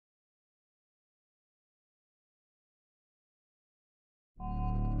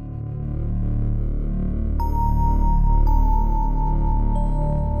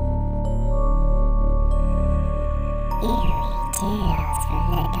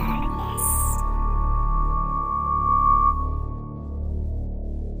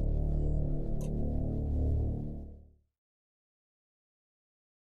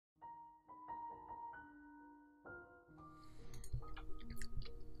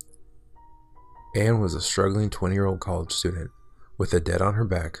Anne was a struggling 20-year-old college student with a debt on her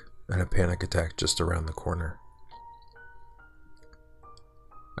back and a panic attack just around the corner.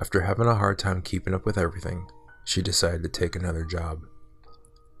 After having a hard time keeping up with everything, she decided to take another job.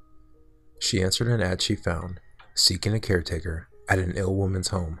 She answered an ad she found, seeking a caretaker at an ill woman's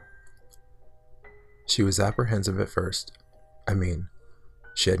home. She was apprehensive at first.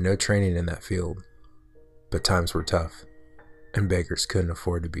 She had no training in that field, but times were tough, and beggars couldn't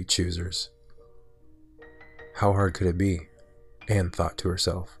afford to be choosers. How hard could it be? Anne thought to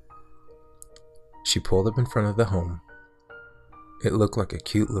herself. She pulled up in front of the home. It looked like a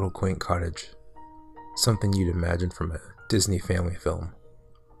cute little quaint cottage, something you'd imagine from a Disney family film.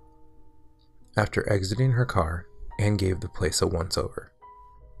 After exiting her car, Anne gave the place a once-over.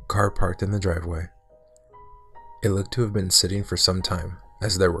 Car parked in the driveway. It looked to have been sitting for some time,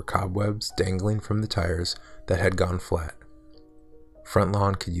 as there were cobwebs dangling from the tires that had gone flat. Front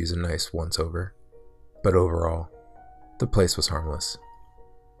lawn could use a nice once-over, but overall, the place was harmless.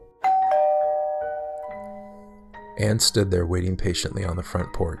 Anne stood there waiting patiently on the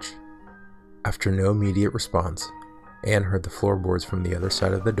front porch. After no immediate response, Anne heard the floorboards from the other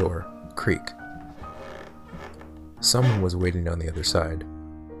side of the door creak. Someone was waiting on the other side,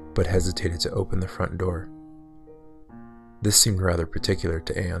 but hesitated to open the front door. This seemed rather particular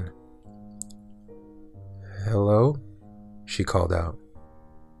to Anne. "Hello?" she called out.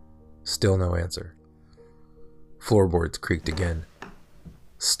 Still no answer. Floorboards creaked again.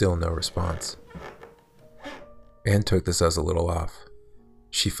 Still no response. Anne took this as a little off.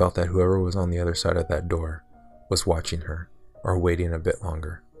 She felt that whoever was on the other side of that door was watching her or waiting a bit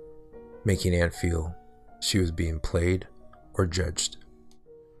longer, making Anne feel she was being played or judged.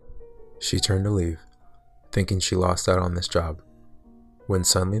 She turned to leave, thinking she lost out on this job, when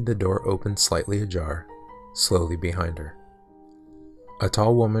suddenly the door opened slightly ajar, slowly behind her. A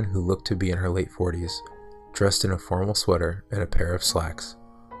tall woman who looked to be in her late 40s, dressed in a formal sweater and a pair of slacks,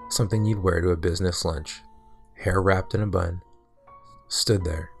 something you'd wear to a business lunch, hair wrapped in a bun, stood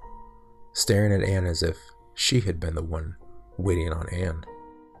there, staring at Anne as if she had been the one waiting on Anne.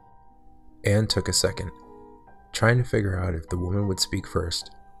 Anne took a second, trying to figure out if the woman would speak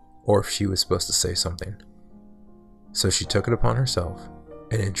first, or if she was supposed to say something. So she took it upon herself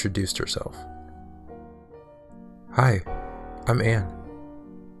and introduced herself. "Hi, I'm Anne,"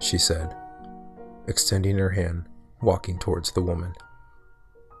 she said, extending her hand, walking towards the woman.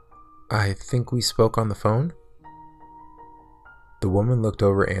 "I think we spoke on the phone?" The woman looked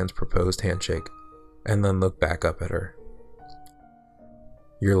over Anne's proposed handshake, and then looked back up at her.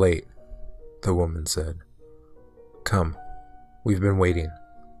 "You're late," the woman said. "Come, we've been waiting."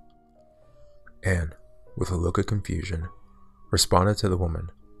 Anne, with a look of confusion, responded to the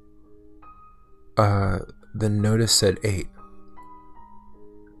woman. The notice said 8.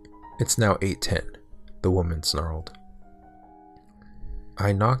 "It's now 8:10, the woman snarled.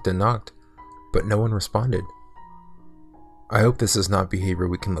 "I knocked and knocked, but no one responded. I hope this is not behavior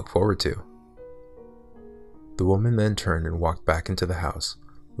we can look forward to." The woman then turned and walked back into the house,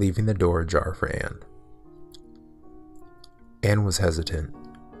 leaving the door ajar for Anne. Anne was hesitant.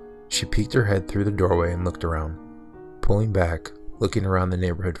 She peeked her head through the doorway and looked around, pulling back, looking around the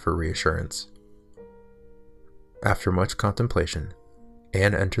neighborhood for reassurance. After much contemplation,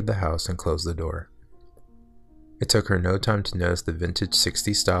 Anne entered the house and closed the door. It took her no time to notice the vintage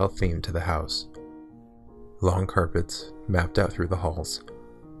 60s style theme to the house. Long carpets mapped out through the halls,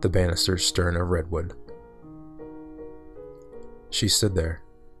 the banisters stern of redwood. She stood there,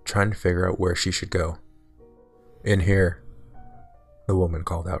 trying to figure out where she should go. "In here," the woman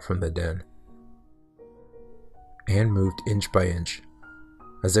called out from the den. Anne moved inch by inch,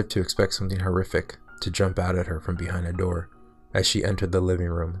 as if to expect something horrific to jump out at her from behind a door as she entered the living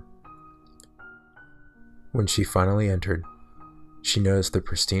room. When she finally entered, she noticed the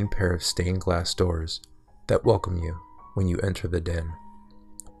pristine pair of stained glass doors that welcome you when you enter the den.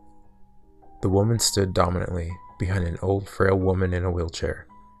 The woman stood dominantly behind an old, frail woman in a wheelchair,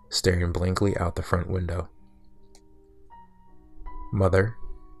 staring blankly out the front window. "Mother?"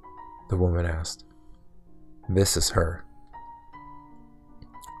 the woman asked. "This is her."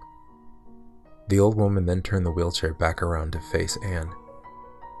 The old woman then turned the wheelchair back around to face Anne.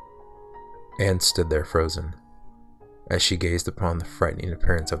 Anne stood there frozen, as she gazed upon the frightening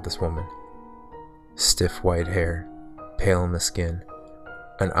appearance of this woman. Stiff white hair, pale in the skin,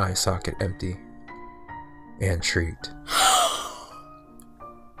 an eye socket empty. Anne shrieked.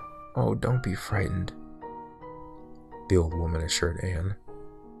 "Oh, don't be frightened," the old woman assured Anne.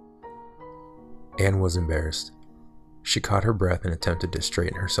 Anne was embarrassed. She caught her breath and attempted to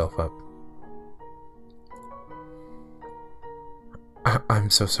straighten herself up. "I'm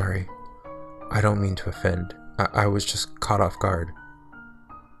so sorry. I don't mean to offend. I was just caught off guard."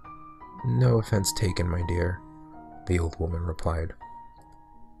 "No offense taken, my dear," the old woman replied.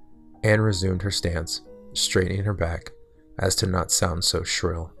 Anne resumed her stance, straightening her back as to not sound so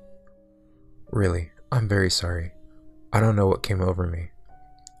shrill. "Really, I'm very sorry. I don't know what came over me."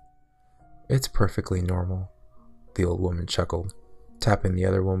 "It's perfectly normal," the old woman chuckled, tapping the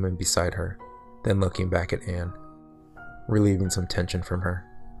other woman beside her, then looking back at Anne, relieving some tension from her.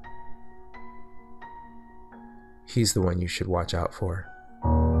 "He's the one you should watch out for."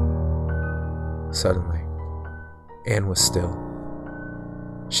 Suddenly, Anne was still.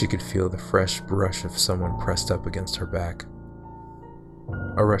 She could feel the fresh brush of someone pressed up against her back.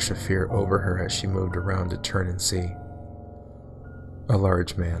 A rush of fear over her as she moved around to turn and see. A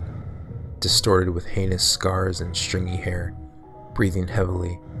large man, distorted with heinous scars and stringy hair, breathing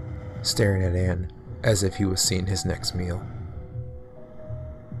heavily, staring at Anne as if he was seeing his next meal.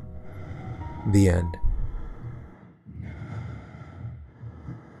 The end.